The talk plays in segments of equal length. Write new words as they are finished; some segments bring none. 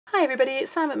Hi everybody, it's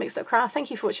Sam at Mixed Up Craft.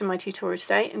 Thank you for watching my tutorial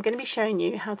today. I'm going to be showing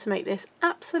you how to make this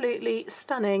absolutely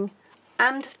stunning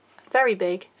and very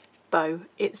big bow.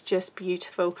 It's just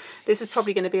beautiful. This is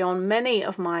probably going to be on many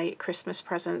of my Christmas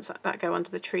presents that go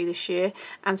under the tree this year,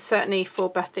 and certainly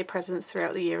for birthday presents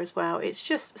throughout the year as well. It's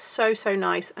just so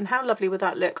nice, and how lovely would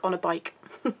that look on a bike?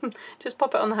 Just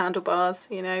pop it on the handlebars,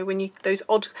 you know, when you those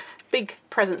odd big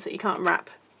presents that you can't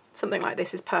wrap. Something like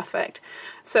this is perfect.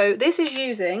 So this is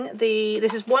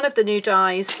this is one of the new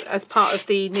dies as part of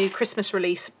the new Christmas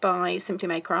release by Simply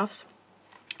Made Crafts.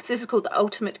 So this is called the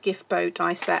Ultimate Gift Bow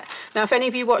Die Set. Now if any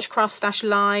of you watched Craft Stash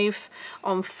Live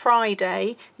on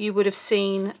Friday, you would have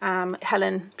seen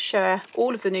Helen share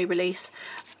all of the new release.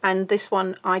 And this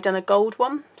one, I done a gold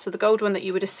one. So the gold one that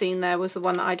you would have seen there was the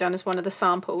one that I done as one of the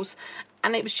samples.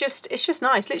 And it's just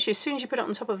nice. Literally, as soon as you put it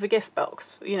on top of a gift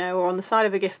box, you know, or on the side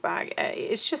of a gift bag,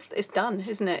 it's done,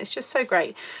 isn't it? It's just so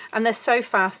great. And they're so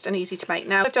fast and easy to make.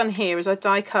 Now, what I've done here is I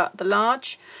die cut the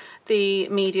large, the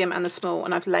medium and the small,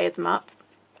 and I've layered them up.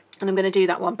 And I'm going to do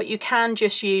that one. But you can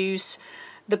just use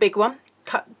the big one.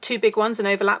 Cut two big ones and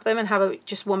overlap them and have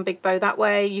just one big bow that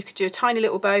way. You could do a tiny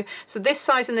little bow. So this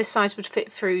size and this size would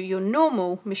fit through your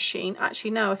normal machine. Actually,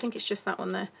 no, I think it's just that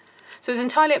one there. So it's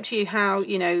entirely up to you how,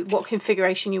 you know, what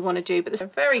configuration you want to do. But this,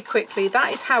 very quickly,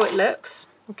 that is how it looks.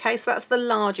 Okay, so that's the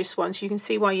largest one. So you can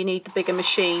see why you need the bigger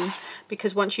machine,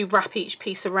 because once you wrap each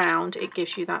piece around, it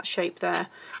gives you that shape there.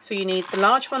 So you need the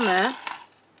large one there.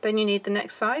 Then you need the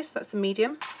next size, that's the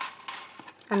medium.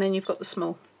 And then you've got the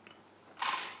small.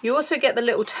 You also get the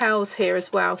little tails here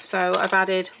as well, so I've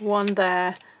added one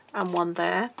there and one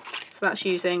there, so that's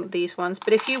using these ones.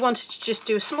 But if you wanted to just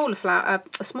do a smaller flower,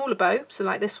 a smaller bow, so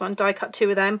like this one, die cut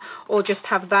two of them, or just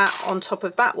have that on top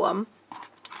of that one,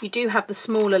 you do have the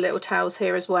smaller little tails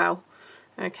here as well.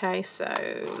 Okay,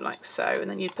 so like so,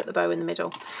 and then you'd put the bow in the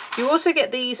middle. You also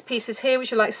get these pieces here,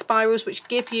 which are like spirals, which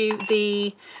give you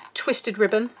the twisted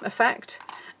ribbon effect.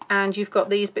 And you've got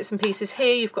these bits and pieces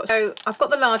here. So I've got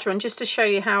the large one just to show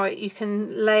you how you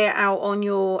can lay it out on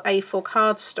your A4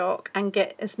 cardstock and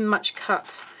get as much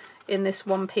cut in this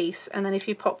one piece. And then if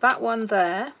you pop that one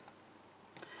there,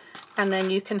 and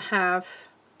then you can have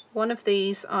one of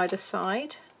these either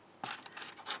side,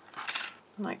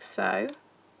 like so.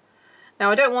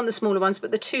 Now I don't want the smaller ones,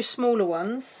 but the two smaller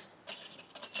ones,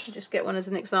 I'll just get one as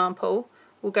an example,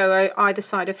 will go either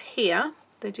side of here.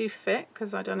 They do fit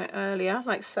because I've done it earlier,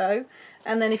 like so.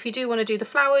 And then if you do want to do the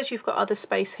flowers, you've got other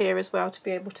space here as well to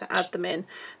be able to add them in.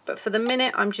 But for the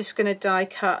minute, I'm just going to die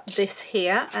cut this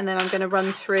here, and then I'm going to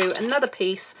run through another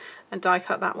piece and die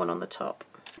cut that one on the top.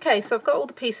 Okay, so I've got all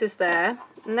the pieces there.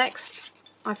 Next,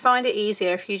 I find it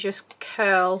easier if you just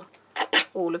curl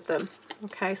all of them.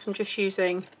 Okay, so I'm just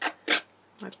using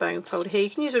my bone folder here.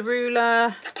 You can use a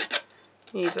ruler,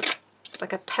 use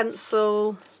like a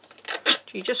pencil.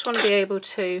 You just want to be able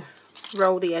to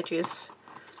roll the edges,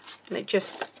 and it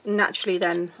just naturally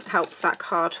then helps that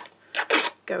card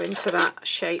go into that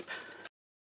shape.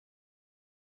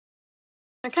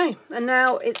 Okay, and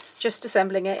now it's just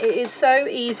assembling it. It is so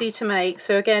easy to make.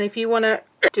 So again, if you want to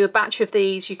do a batch of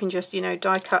these, you can just, you know,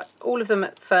 die cut all of them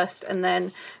at first and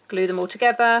then glue them all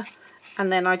together.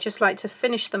 And then I just like to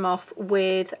finish them off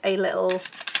with a little,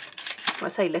 I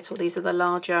say little, these are the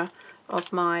larger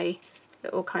of my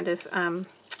little kind of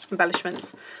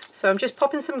embellishments. So I'm just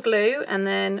popping some glue and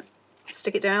then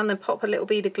stick it down, then pop a little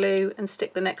bead of glue and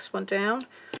stick the next one down.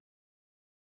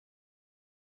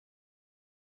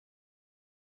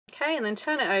 Okay, and then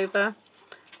turn it over,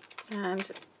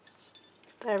 and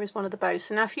there is one of the bows.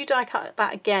 So now if you die cut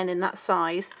that again in that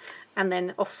size and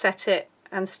then offset it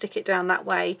and stick it down that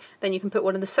way, then you can put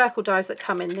one of the circle dies that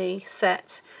come in the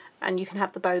set and you can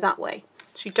have the bow that way.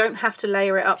 So you don't have to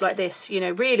layer it up like this. You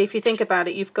know, really, if you think about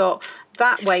it, you've got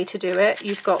that way to do it,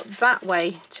 you've got that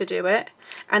way to do it,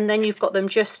 and then you've got them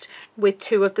just with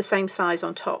two of the same size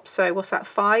on top. So what's that,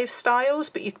 5 styles?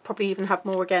 But you could probably even have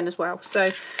more again as well.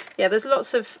 So yeah, there's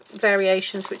lots of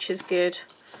variations, which is good.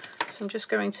 So I'm just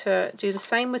going to do the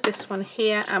same with this one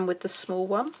here and with the small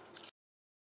one.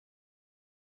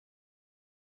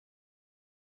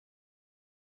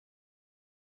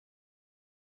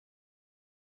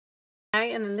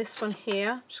 Okay, and then this one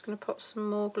here, I'm just going to pop some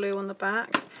more glue on the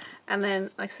back, and then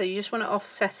like I say, you just want to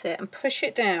offset it and push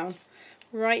it down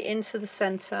right into the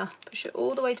center. Push it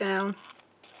all the way down.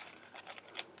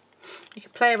 You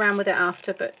can play around with it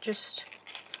after, but just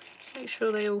make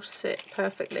sure they all sit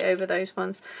perfectly over those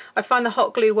ones. I find the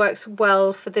hot glue works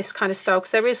well for this kind of style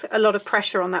because there is a lot of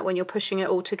pressure on that when you're pushing it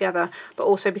all together, but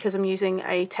also because I'm using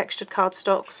a textured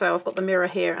cardstock, so I've got the mirror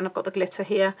here and I've got the glitter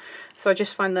here, so I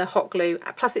just find the hot glue,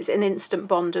 plus it's an instant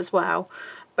bond as well.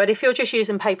 But if you're just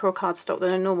using paper or cardstock,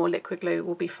 then a normal liquid glue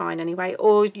will be fine anyway.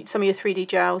 Or some of your 3D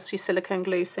gels, your silicone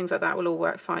glues, things like that will all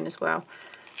work fine as well.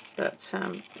 But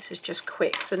this is just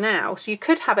quick. So now, so you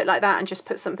could have it like that and just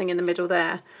put something in the middle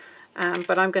there.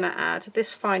 But I'm going to add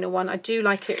this final one. I do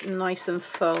like it nice and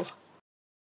full.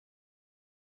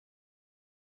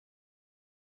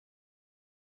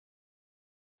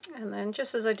 And then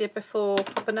just as I did before,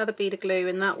 pop another bead of glue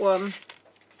in that one.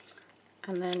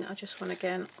 And then I just want to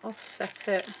again offset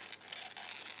it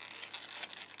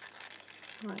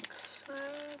like so.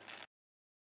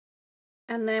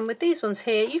 And then with these ones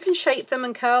here, you can shape them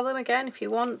and curl them again if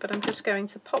you want, but I'm just going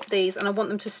to pop these, and I want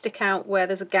them to stick out where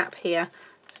there's a gap here.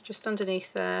 So just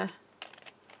underneath there,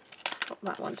 pop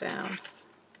that one down.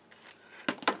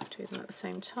 Do them at the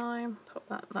same time, pop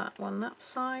that one that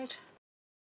side.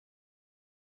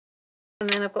 And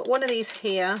then I've got one of these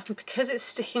here, and because it's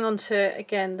sticking onto,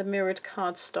 again, the mirrored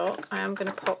cardstock, I am going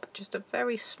to pop just a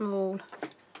very small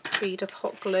bead of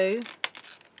hot glue.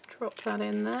 Drop that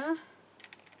in there.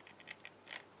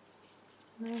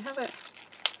 And there you have it.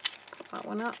 Pop that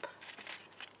one up.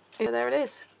 Yeah, there it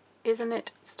is. Isn't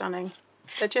it stunning?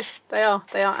 They are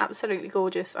absolutely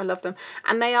gorgeous. I love them,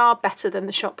 and they are better than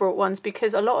the shop bought ones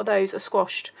because a lot of those are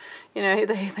squashed. You know,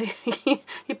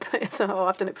 you put, so, oh,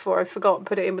 I've done it before. I've forgotten,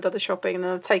 put it in with other shopping, and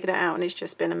then I've taken it out, and it's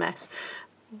just been a mess.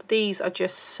 These are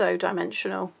just so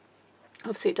dimensional.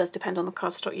 Obviously, it does depend on the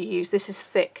cardstock you use. This is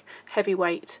thick,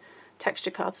 heavyweight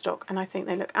texture cardstock, and I think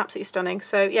they look absolutely stunning.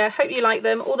 So yeah, hope you like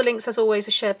them. All the links as always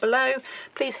are shared below.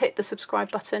 Please hit the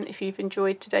subscribe button if you've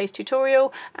enjoyed today's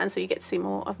tutorial, and so you get to see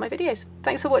more of my videos.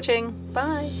 Thanks for watching.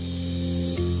 Bye.